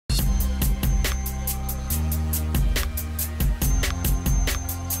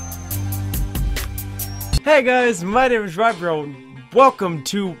Hey guys, my name is Rybro. Welcome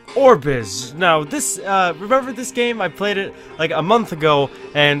to Orbiz. Now, this, remember this game? I played it like a month ago,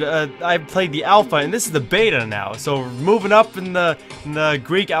 and I played the alpha, and this is the beta now. So we're moving up in the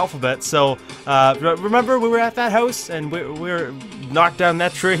Greek alphabet. So remember we were at that house, and we were knocked down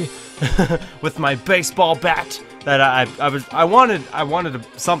that tree with my baseball bat that I wanted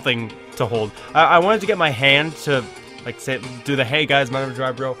something to hold. I wanted to get my hand to like do the hey guys, my name is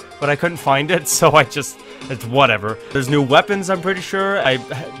Rybro, but I couldn't find it, so it's whatever. There's new weapons, I'm pretty sure. I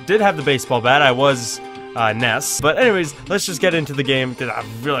did have the baseball bat. I was Ness. But anyways, let's just get into the game, because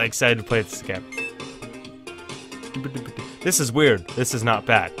I'm really excited to play this game. This is weird. This is not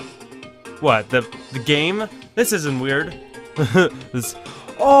bad. What, the game? This isn't weird.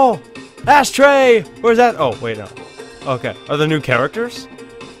 Oh! Ashtray! Where's that? Oh, wait, no. Okay, are there new characters?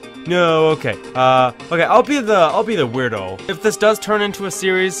 No, okay. Okay, I'll be the weirdo. If this does turn into a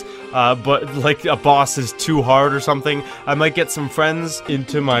series, but like a boss is too hard or something, I might get some friends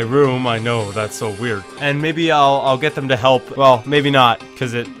into my room. I know, that's so weird. And maybe I'll get them to help. Well, maybe not,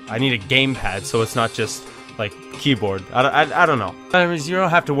 because I need a gamepad, so it's not just like keyboard. I don't know. Anyways, you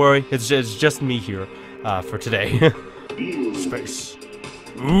don't have to worry. It's just me here, for today. Space.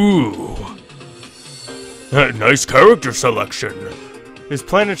 Ooh. Nice character selection. Is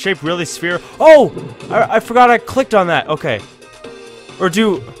planet shape really sphere? Oh! I forgot I clicked on that. Okay. Or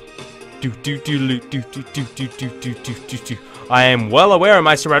I am well aware of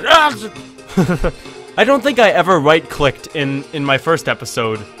my surroundings. I don't think I ever right-clicked in my first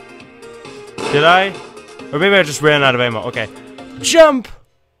episode. Did I? Or maybe I just ran out of ammo. Okay. Jump!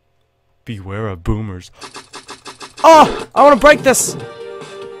 Beware of boomers. Oh! I want to break this!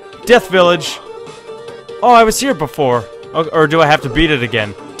 Death Village. Oh, I was here before. Or do I have to beat it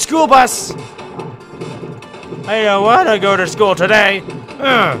again? School bus! I don't want to go to school today.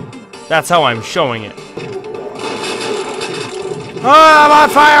 That's how I'm showing it. Oh, I'm on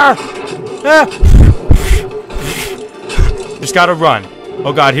fire! Just gotta run.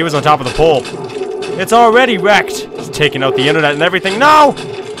 Oh god, he was on top of the pole. It's already wrecked. He's taking out the internet and everything. No!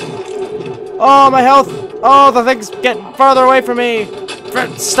 Oh, my health! Oh, the thing's getting farther away from me.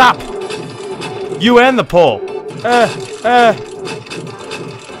 Stop! You and the pole.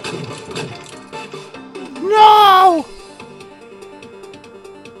 No!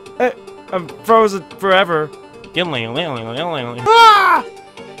 I'm frozen forever. Ah!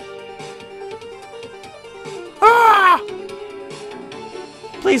 Ah!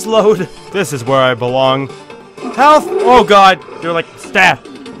 Please load. This is where I belong. Health! Oh god, they're like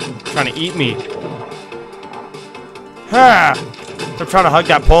trying to eat me. Ah! I'm trying to hug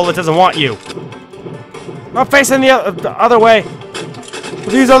that pole. It doesn't want you. I'm facing the other way.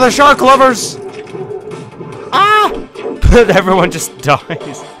 These are the shark lovers. Ah! Everyone just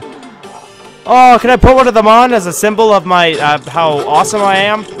dies. Oh, can I put one of them on as a symbol of my how awesome I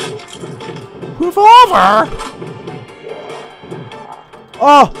am? Revolver.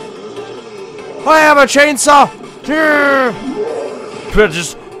 Oh, I have a chainsaw.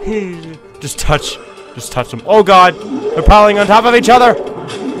 Just touch them. Oh god, they're piling on top of each other.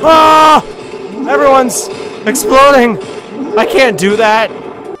 Ah! Everyone's exploding! I can't do that!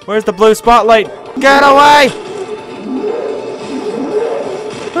 Where's the blue spotlight? Get away!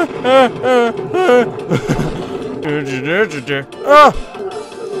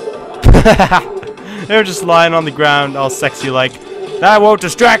 They're just lying on the ground, all sexy like. That won't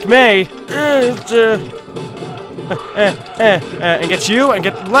distract me! And get you, and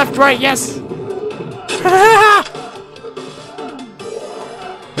get left, right, yes!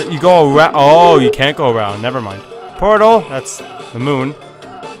 You go around. Oh, you can't go around. Never mind. Portal. That's the moon.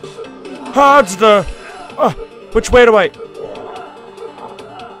 It's the. Which way do I?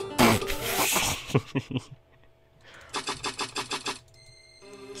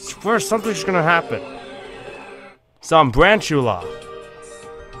 Swear something's gonna happen. Some branchula.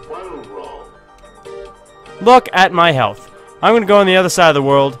 Look at my health. I'm gonna go on the other side of the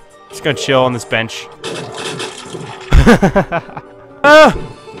world. Just gonna chill on this bench.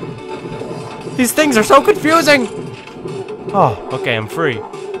 These things are so confusing! Oh, okay, I'm free.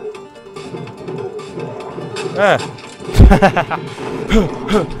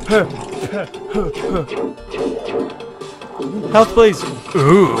 Health, please.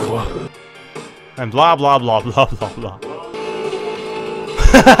 Ooh. And blah, blah, blah, blah, blah, blah.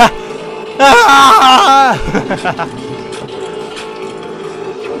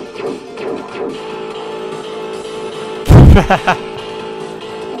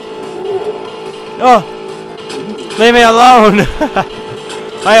 Oh, leave me alone.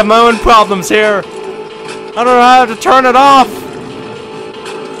 I have my own problems here. I don't know how to turn it off.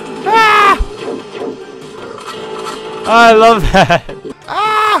 Ah! I love that.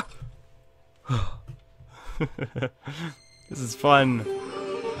 Ah! This is fun.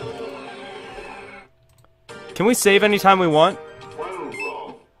 Can we save anytime we want?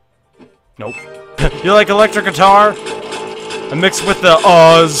 Nope. You like electric guitar? I mixed with the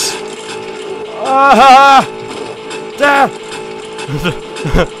Oz. Ah!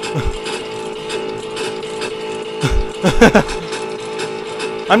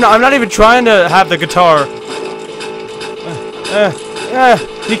 I'm not even trying to have the guitar.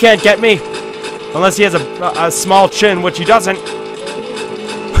 He can't get me. Unless he has a small chin, which he doesn't.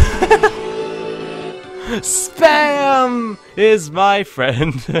 Spam is my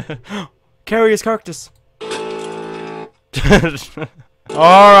friend. Carry his carcass.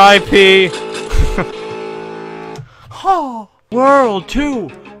 R.I.P. World 2.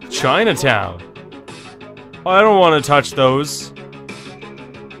 Chinatown. Oh, I don't want to touch those.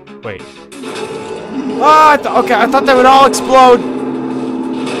 Wait. Ah, okay, I thought they would all explode.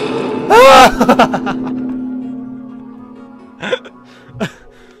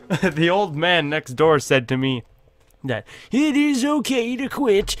 The old man next door said to me that it is okay to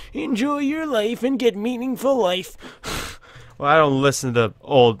quit, enjoy your life, and get meaningful life. Well, I don't listen to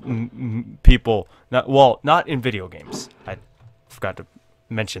old people. Not in video games. I forgot to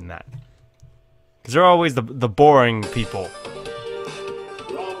mention that. Because they're always the boring people.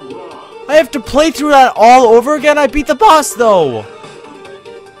 I have to play through that all over again? I beat the boss, though!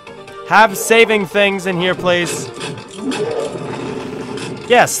 Have saving things in here, please.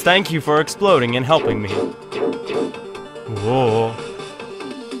 Yes, thank you for exploding and helping me. Whoa.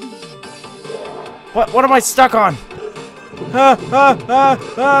 What am I stuck on? I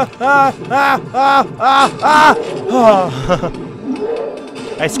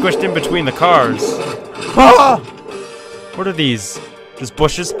squished in between the cars. What are these? Just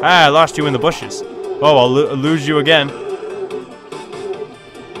bushes? Ah, I lost you in the bushes. Oh, I'll lose you again.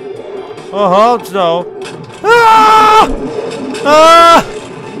 Oh, hope so. Ah! Ah!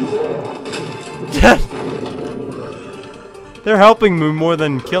 They're helping me more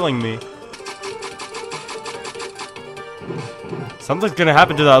than killing me. Something's gonna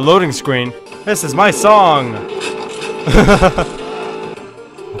happen to that loading screen. This is my song.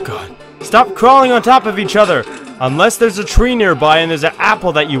 Oh god. Stop crawling on top of each other. Unless there's a tree nearby and there's an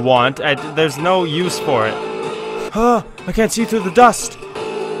apple that you want, there's no use for it. I can't see through the dust.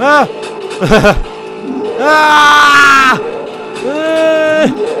 Ah! Ah!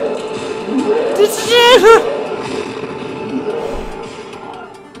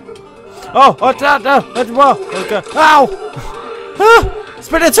 Oh, watch out! Whoa! Okay. Ow! Ah!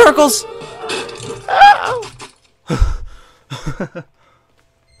 Spin in circles! Ow!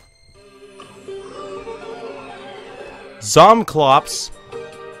 Zomclops.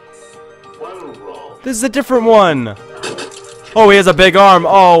 This is a different one. Oh, he has a big arm.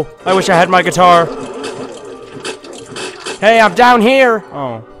 Oh, I wish I had my guitar. Hey, I'm down here.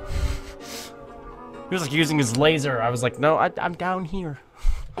 Oh. He was like using his laser. I was like, no, I'm down here.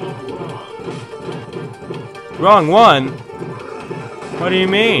 Wrong one? What do you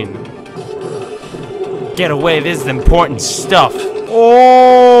mean? Get away, this is important stuff.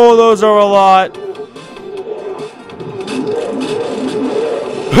 Oh, those are a lot.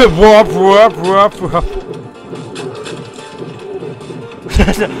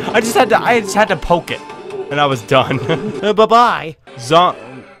 I just had to poke it, and I was done. Bye-bye.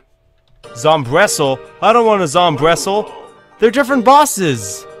 Zombrestle? I don't want a Zombrestle. They're different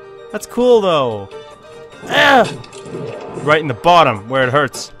bosses. That's cool, though. Right in the bottom, where it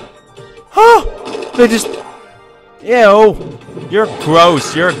hurts. They just... Ew. You're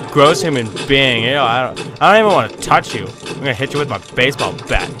gross. You're a gross human being. Ew, I don't even want to touch you. I'm gonna hit you with my baseball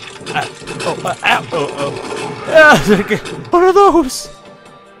bat. What are those?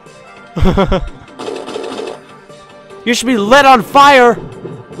 You should be lit on fire.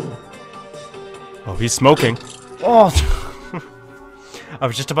 Oh, he's smoking. Oh. I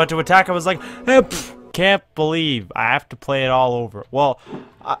was just about to attack. I was like, hey, can't believe I have to play it all over. Well,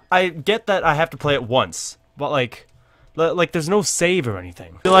 I get that I have to play it once, but like there's no save or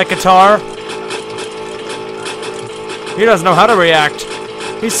anything. You like guitar? He doesn't know how to react.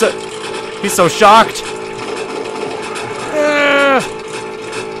 He's so shocked.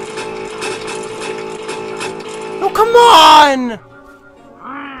 Oh, come on!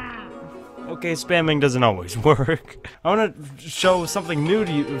 Okay, spamming doesn't always work. I want to show something new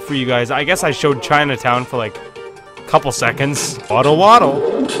to for you guys. I guess I showed Chinatown for like a couple seconds. Waddle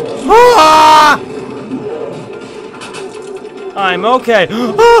waddle. Ah! I'm okay.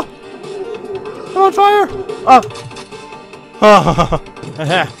 Ah! I'm on fire.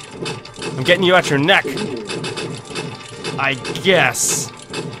 I'm getting you at your neck. I guess.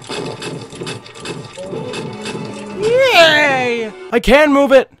 Yay! I can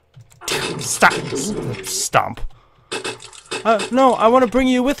move it! Stop! Stomp. No, I want to bring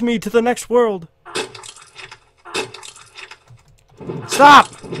you with me to the next world. Stop!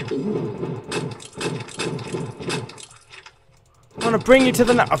 I want to bring you to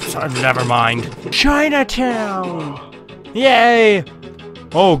the never mind. Chinatown! Yay!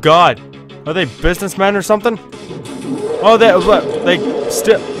 Oh god. Are they businessmen or something? Oh,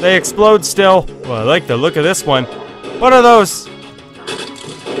 they explode still. Well, I like the look of this one. What are those?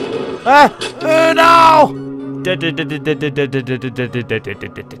 Ah! No! Dead.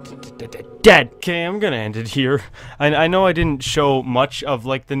 Okay, I'm gonna end it here. I know I didn't show much of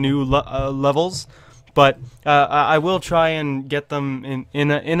like the new levels, but I will try and get them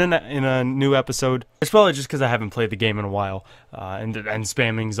in a new episode. It's probably just because I haven't played the game in a while, and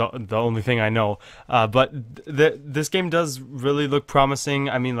spamming's the only thing I know. But this game does really look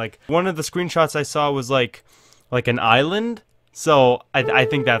promising. I mean, like one of the screenshots I saw was like an island. So I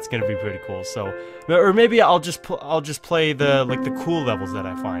think that's gonna be pretty cool. So, or maybe I'll just play the cool levels that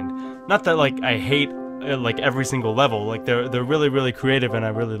I find. Not that like I hate like every single level. Like they're really creative and I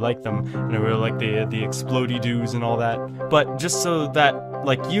really like them, and I really like the explodey doos and all that. But just so that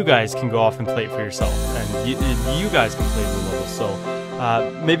like you guys can go off and play it for yourself, and you guys can play the levels. So.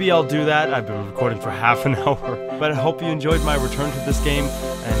 Maybe I'll do that. I've been recording for half an hour, but I hope you enjoyed my return to this game,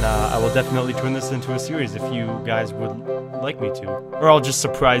 and I will definitely turn this into a series if you guys would like me to. Or I'll just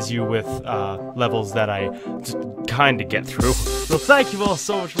surprise you with levels that I just kind of get through. So thank you all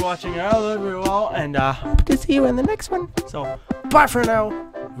so much for watching. I love you all, and hope to see you in the next one. So, bye for now.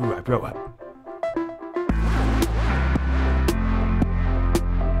 Rybro Out.